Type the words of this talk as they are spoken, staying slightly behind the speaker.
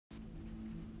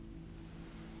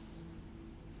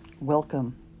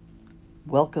Welcome.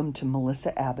 Welcome to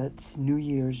Melissa Abbott's New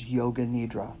Year's Yoga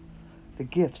Nidra, the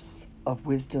gifts of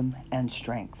wisdom and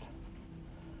strength.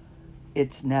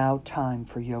 It's now time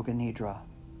for Yoga Nidra.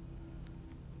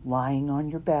 Lying on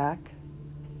your back,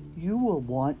 you will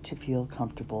want to feel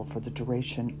comfortable for the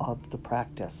duration of the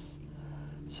practice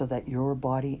so that your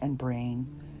body and brain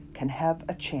can have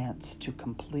a chance to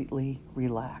completely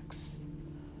relax.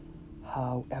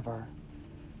 However,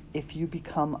 if you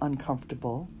become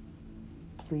uncomfortable,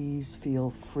 please feel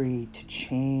free to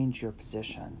change your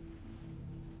position.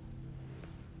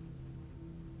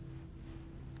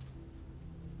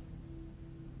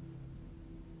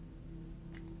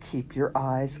 Keep your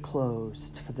eyes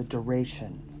closed for the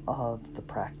duration of the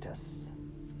practice.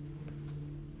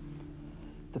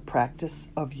 The practice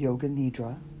of Yoga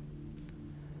Nidra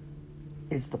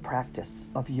is the practice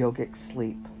of yogic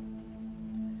sleep.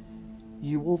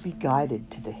 You will be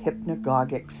guided to the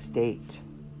hypnagogic state,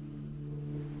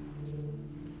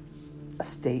 a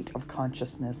state of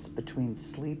consciousness between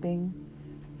sleeping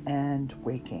and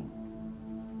waking.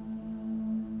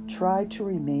 Try to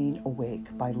remain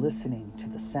awake by listening to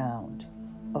the sound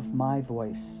of my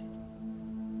voice.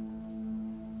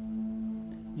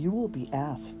 You will be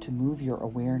asked to move your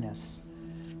awareness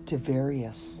to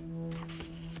various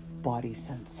body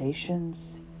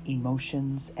sensations,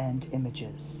 emotions, and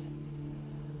images.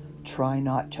 Try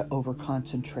not to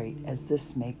overconcentrate, as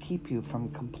this may keep you from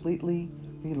completely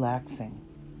relaxing.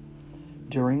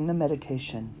 During the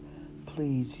meditation,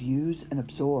 please use and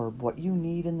absorb what you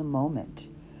need in the moment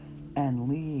and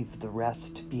leave the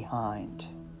rest behind.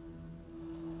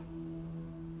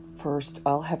 First,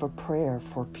 I'll have a prayer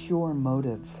for pure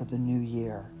motive for the new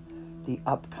year, the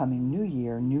upcoming new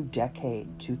year, new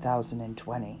decade,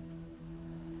 2020.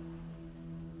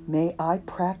 May I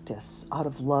practice out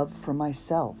of love for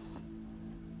myself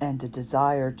and a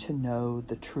desire to know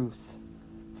the truth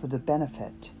for the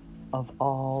benefit of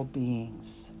all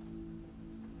beings.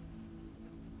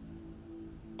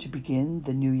 To begin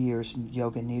the New Year's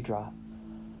Yoga Nidra,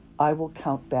 I will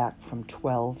count back from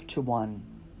 12 to 1.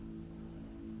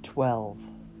 12.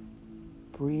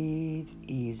 Breathe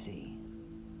easy.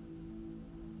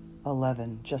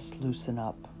 11. Just loosen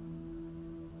up.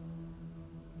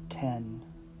 10.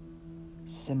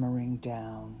 Simmering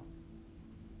down.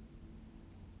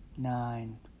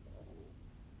 9.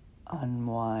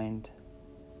 Unwind.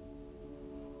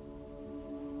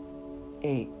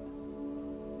 8.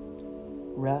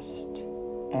 Rest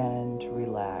and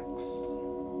relax.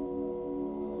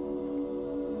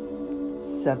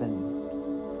 7.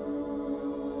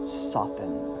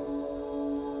 Soften.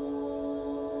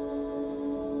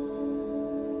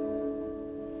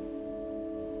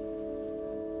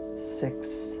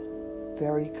 6.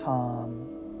 Very calm.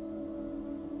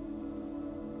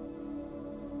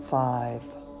 5.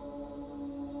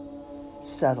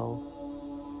 Settle.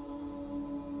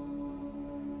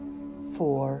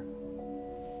 4.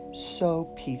 So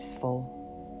peaceful.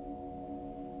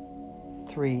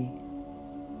 3.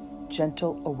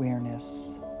 Gentle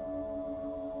awareness.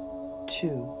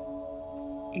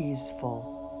 2. Easeful.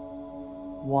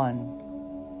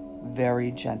 1.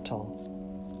 Very gentle.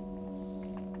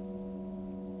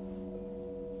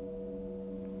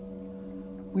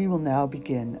 We will now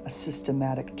begin a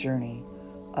systematic journey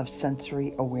of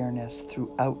sensory awareness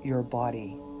throughout your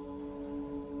body.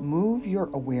 Move your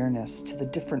awareness to the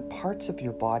different parts of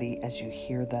your body as you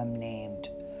hear them named.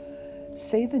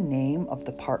 Say the name of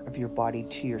the part of your body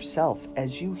to yourself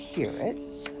as you hear it.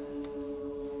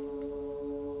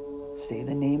 Say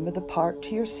the name of the part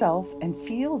to yourself and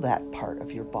feel that part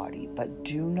of your body, but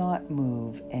do not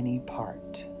move any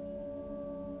part.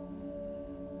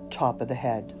 Top of the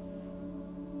head.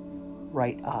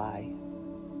 Right eye.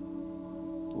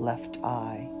 Left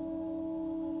eye.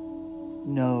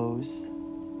 Nose.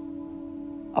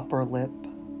 Upper lip.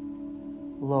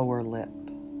 Lower lip.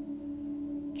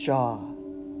 Jaw.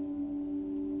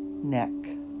 Neck.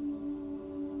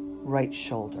 Right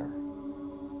shoulder.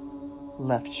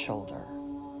 Left shoulder.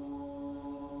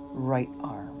 Right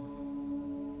arm.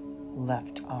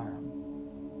 Left arm.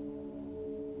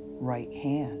 Right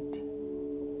hand.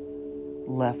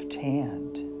 Left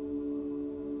hand.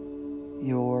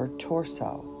 Your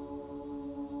torso.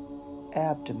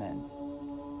 Abdomen.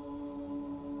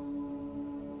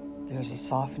 There's a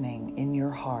softening in your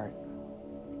heart.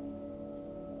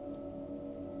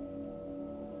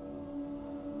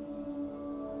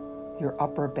 Your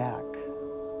upper back.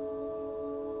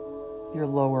 Your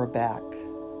lower back.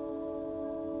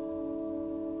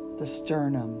 The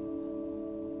sternum.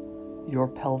 Your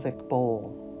pelvic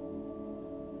bowl.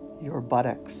 Your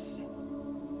buttocks.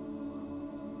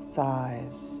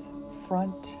 Thighs,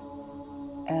 front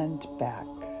and back,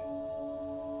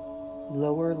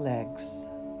 lower legs,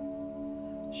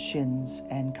 shins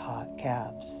and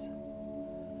calves,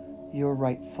 your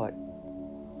right foot,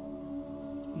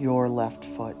 your left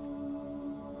foot.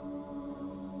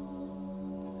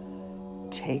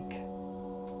 Take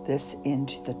this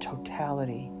into the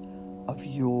totality of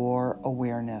your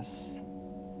awareness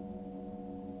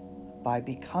by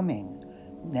becoming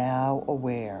now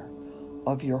aware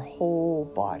of your whole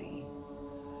body.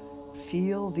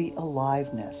 Feel the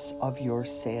aliveness of your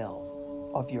cells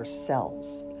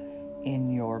in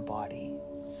your body.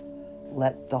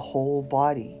 Let the whole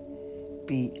body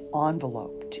be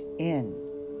enveloped in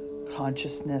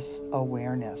consciousness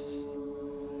awareness.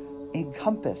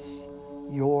 Encompass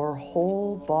your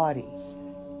whole body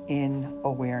in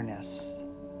awareness.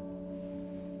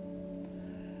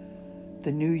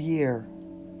 The new year,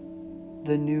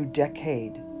 the new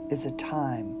decade is a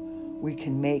time we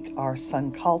can make our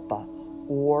sankalpa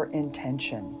or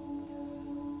intention.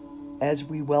 As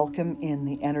we welcome in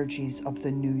the energies of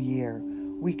the new year,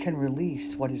 we can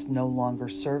release what is no longer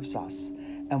serves us,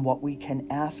 and what we can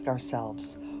ask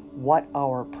ourselves what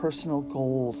our personal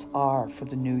goals are for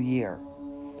the new year.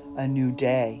 A new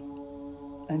day,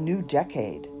 a new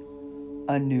decade,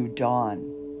 a new dawn.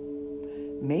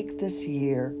 Make this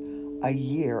year a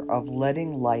year of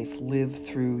letting life live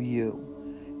through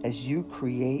you as you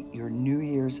create your New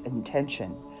Year's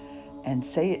intention and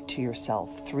say it to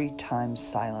yourself 3 times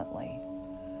silently.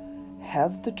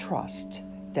 Have the trust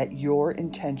that your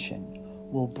intention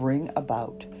will bring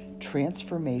about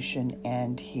transformation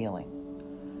and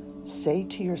healing. Say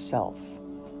to yourself,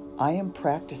 I am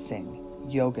practicing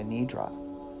Yoga Nidra.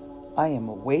 I am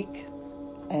awake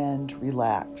and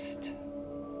relaxed.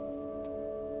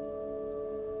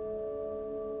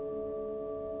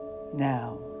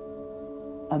 Now,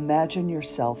 imagine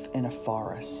yourself in a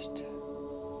forest.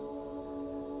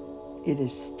 It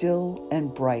is still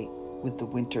and bright with the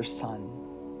winter sun.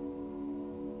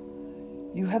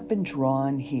 You have been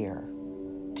drawn here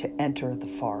to enter the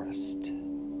forest.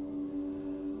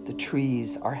 The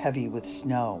trees are heavy with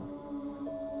snow.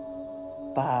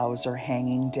 Boughs are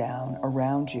hanging down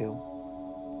around you.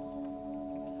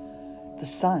 The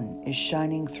sun is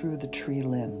shining through the tree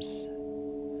limbs.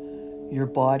 Your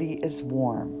body is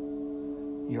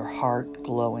warm, your heart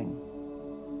glowing.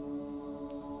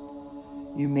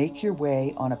 You make your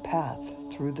way on a path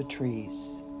through the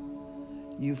trees.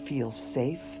 You feel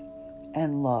safe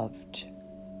and loved.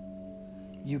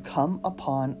 You come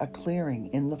upon a clearing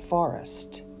in the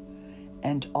forest,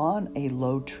 and on a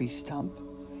low tree stump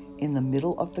in the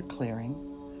middle of the clearing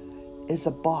is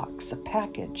a box, a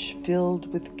package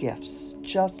filled with gifts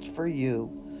just for you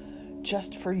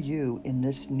in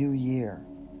this new year.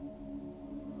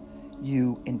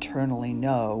 You internally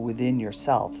know within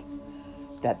yourself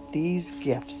that these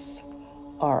gifts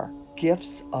are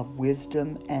gifts of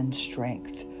wisdom and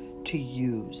strength to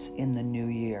use in the new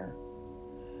year.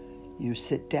 You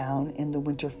sit down in the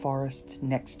winter forest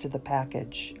next to the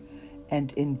package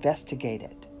and investigate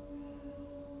it.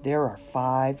 There are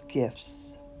 5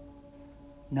 gifts.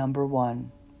 Number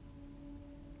 1,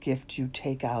 gift you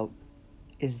take out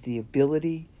is the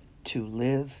ability to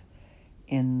live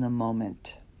in the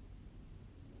moment.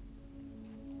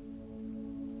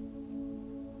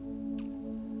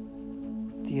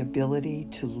 The ability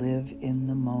to live in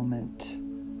the moment,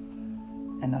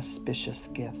 an auspicious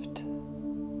gift.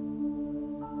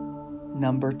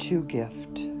 Number 2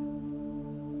 gift,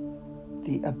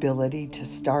 the ability to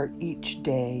start each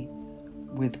day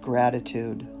with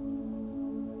gratitude.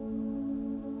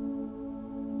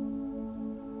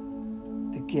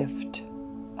 The gift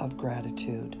of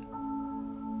gratitude.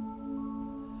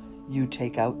 You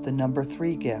take out the number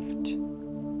 3 gift,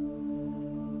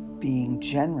 being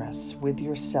generous with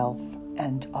yourself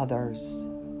and others.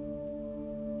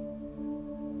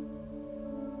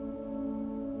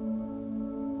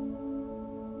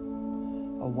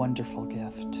 A wonderful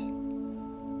gift,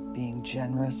 being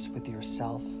generous with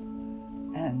yourself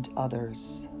and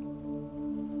others.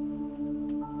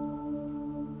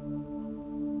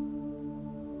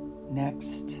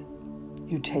 Next,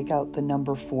 you take out the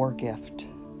number 4 gift,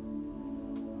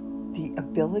 the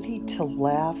ability to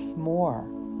laugh more,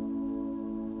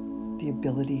 the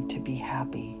ability to be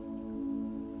happy,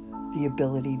 the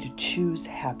ability to choose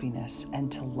happiness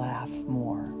and to laugh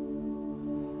more.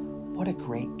 What a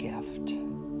great gift.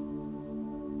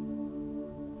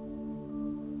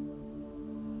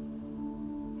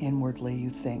 Inwardly you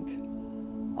think,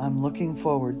 I'm looking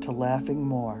forward to laughing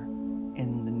more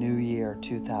in the new year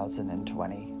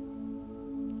 2020.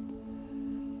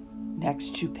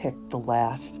 Next you pick the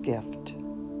last gift,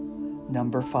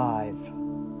 number 5,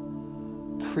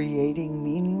 creating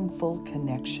meaningful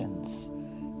connections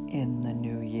in the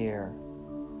new year,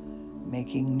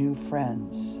 making new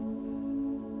friends,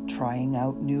 trying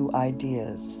out new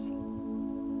ideas,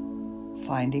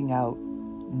 finding out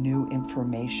new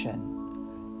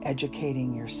information,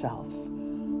 educating yourself,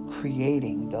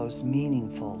 creating those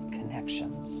meaningful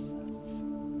connections.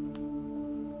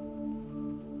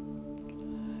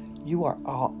 You are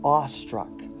awestruck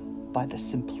by the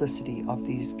simplicity of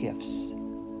these gifts.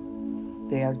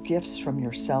 They are gifts from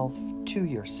yourself to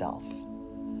yourself.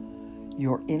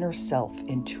 Your inner self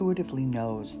intuitively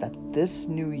knows that this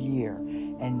new year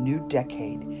and new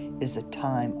decade is a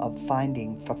time of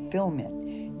finding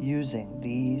fulfillment using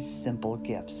these simple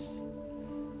gifts.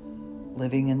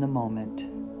 Living in the moment,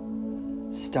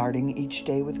 starting each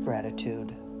day with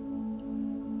gratitude,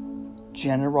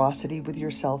 generosity with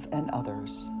yourself and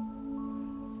others,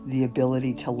 the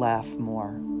ability to laugh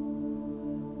more,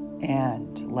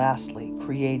 and lastly,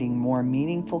 creating more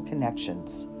meaningful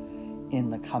connections in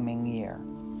the coming year.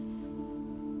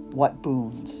 What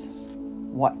boons,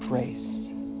 what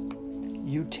grace.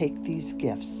 You take these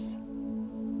gifts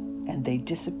and they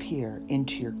disappear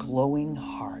into your glowing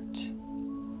heart.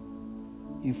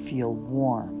 You feel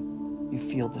warm. You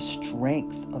feel the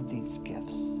strength of these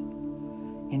gifts.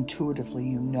 Intuitively,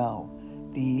 you know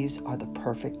these are the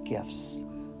perfect gifts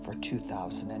for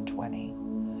 2020.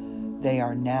 They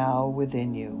are now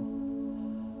within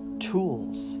you,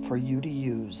 tools for you to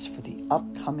use for the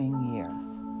upcoming year.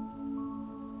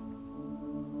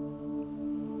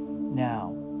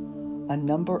 Now, a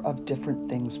number of different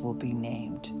things will be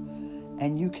named,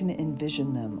 and you can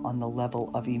envision them on the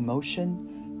level of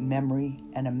emotion, memory,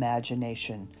 and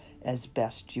imagination as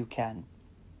best you can.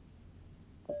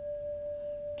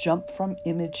 Jump from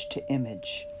image to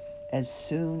image as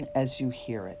soon as you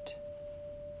hear it.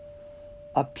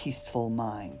 A peaceful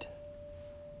mind.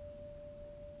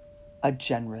 A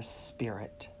generous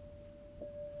spirit.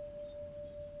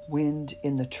 Wind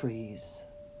in the trees.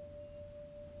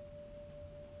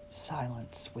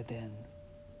 Silence within.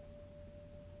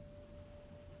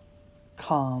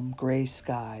 Calm gray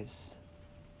skies.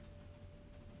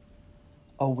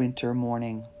 A winter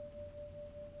morning.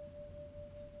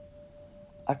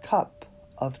 A cup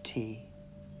of tea.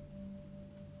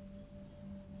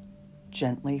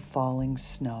 Gently falling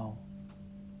snow.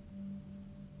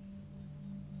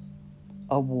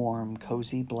 A warm,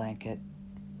 cozy blanket.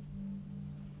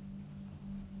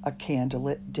 A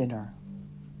candlelit dinner.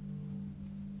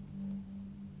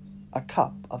 A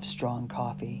cup of strong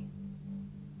coffee.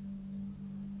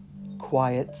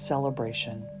 Quiet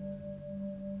celebration.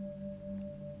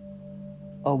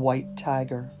 A white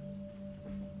tiger.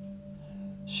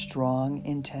 Strong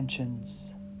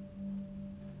intentions.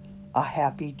 A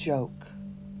happy joke.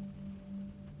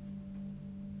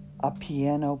 A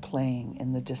piano playing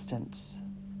in the distance.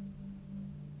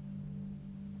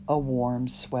 A warm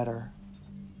sweater.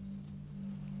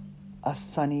 A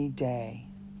sunny day.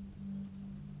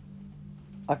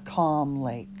 A calm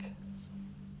lake.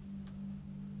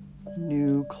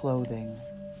 New clothing.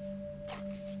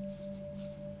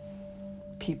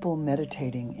 People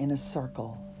meditating in a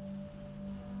circle.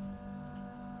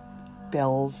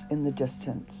 Bells in the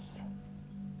distance.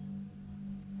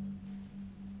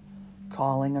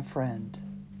 Calling a friend.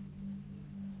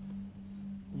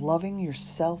 Loving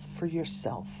yourself for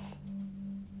yourself.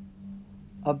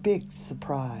 A big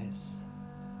surprise.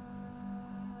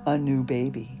 A new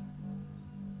baby.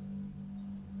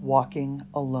 Walking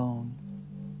alone.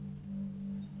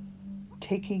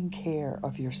 Taking care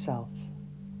of yourself.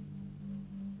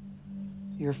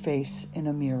 Your face in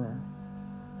a mirror.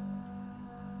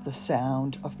 The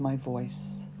sound of my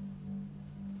voice.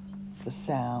 The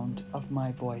sound of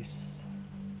my voice.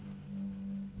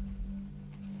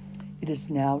 It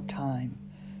is now time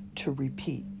to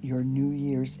repeat your New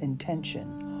Year's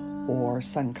intention or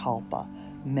sankalpa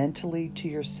mentally to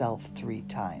yourself 3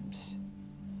 times.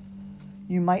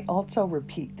 You might also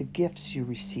repeat the gifts you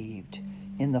received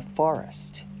in the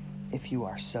forest if you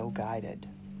are so guided.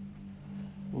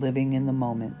 Living in the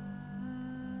moment,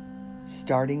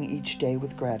 starting each day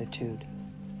with gratitude,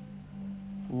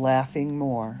 laughing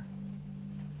more,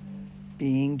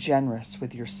 being generous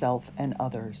with yourself and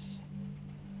others,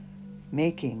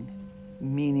 making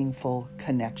meaningful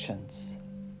connections.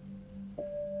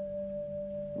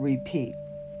 Repeat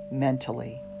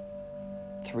mentally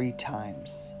 3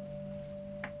 times.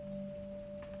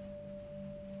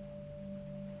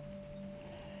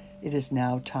 It is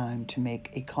now time to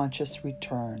make a conscious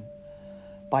return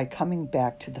by coming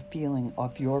back to the feeling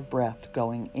of your breath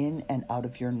going in and out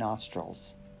of your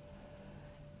nostrils.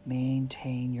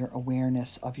 Maintain your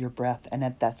awareness of your breath and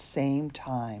at that same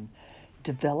time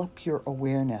Develop your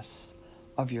awareness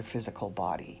of your physical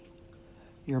body.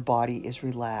 Your body is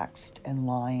relaxed and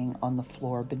lying on the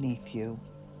floor beneath you.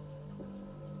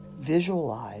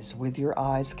 Visualize with your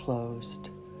eyes closed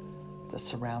the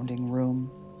surrounding room,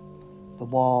 the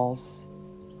walls,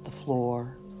 the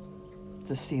floor,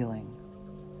 the ceiling.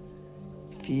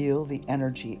 Feel the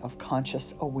energy of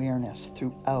conscious awareness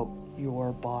throughout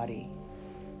your body.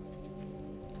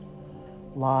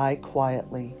 Lie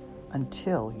quietly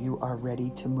until you are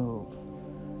ready to move.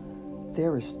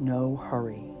 There is no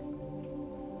hurry.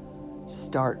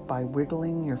 Start by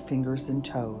wiggling your fingers and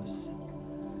toes.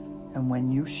 And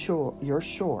when you're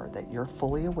sure that you're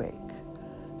fully awake,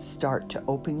 start to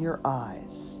open your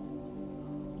eyes.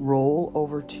 Roll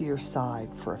over to your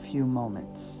side for a few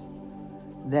moments.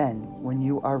 Then, when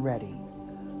you are ready,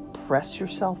 press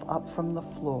yourself up from the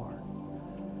floor.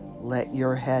 Let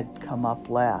your head come up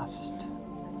last.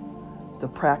 The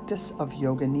practice of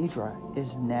Yoga Nidra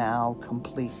is now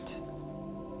complete.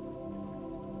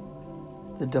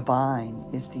 The divine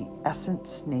is the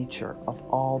essence nature of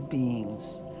all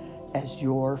beings as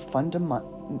your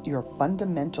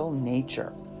fundamental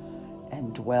nature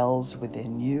and dwells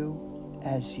within you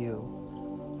as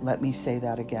you. Let me say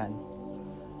that again.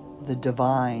 The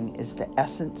divine is the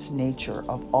essence nature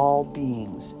of all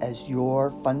beings as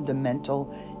your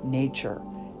fundamental nature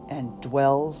and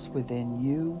dwells within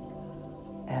you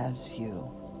as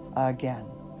you. Again,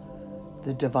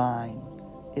 the divine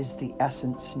is the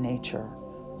essence nature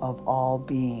of all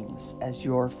beings as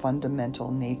your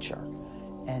fundamental nature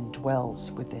and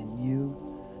dwells within you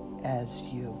as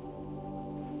you.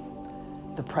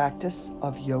 The practice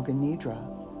of Yoga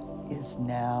Nidra is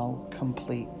now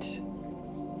complete.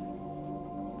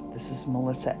 This is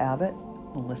Melissa Abbott,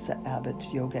 Melissa Abbott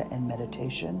Yoga and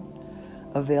Meditation,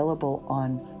 available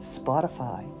on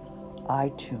Spotify,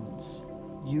 iTunes,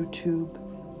 YouTube,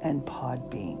 and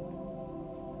Podbean.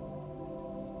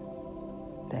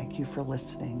 Thank you for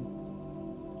listening.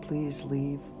 Please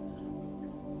leave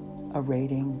a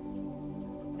rating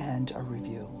and a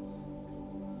review.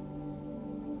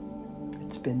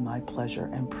 It's been my pleasure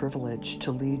and privilege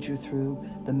to lead you through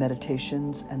the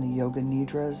meditations and the Yoga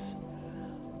Nidras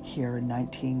here in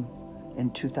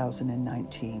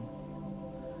 2019.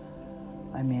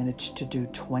 I managed to do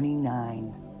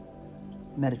 29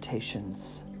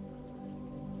 meditations,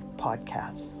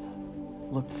 podcasts.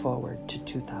 Look forward to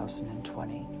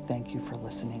 2020. Thank you for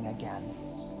listening again.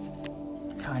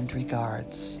 Kind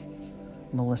regards,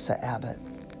 Melissa Abbott.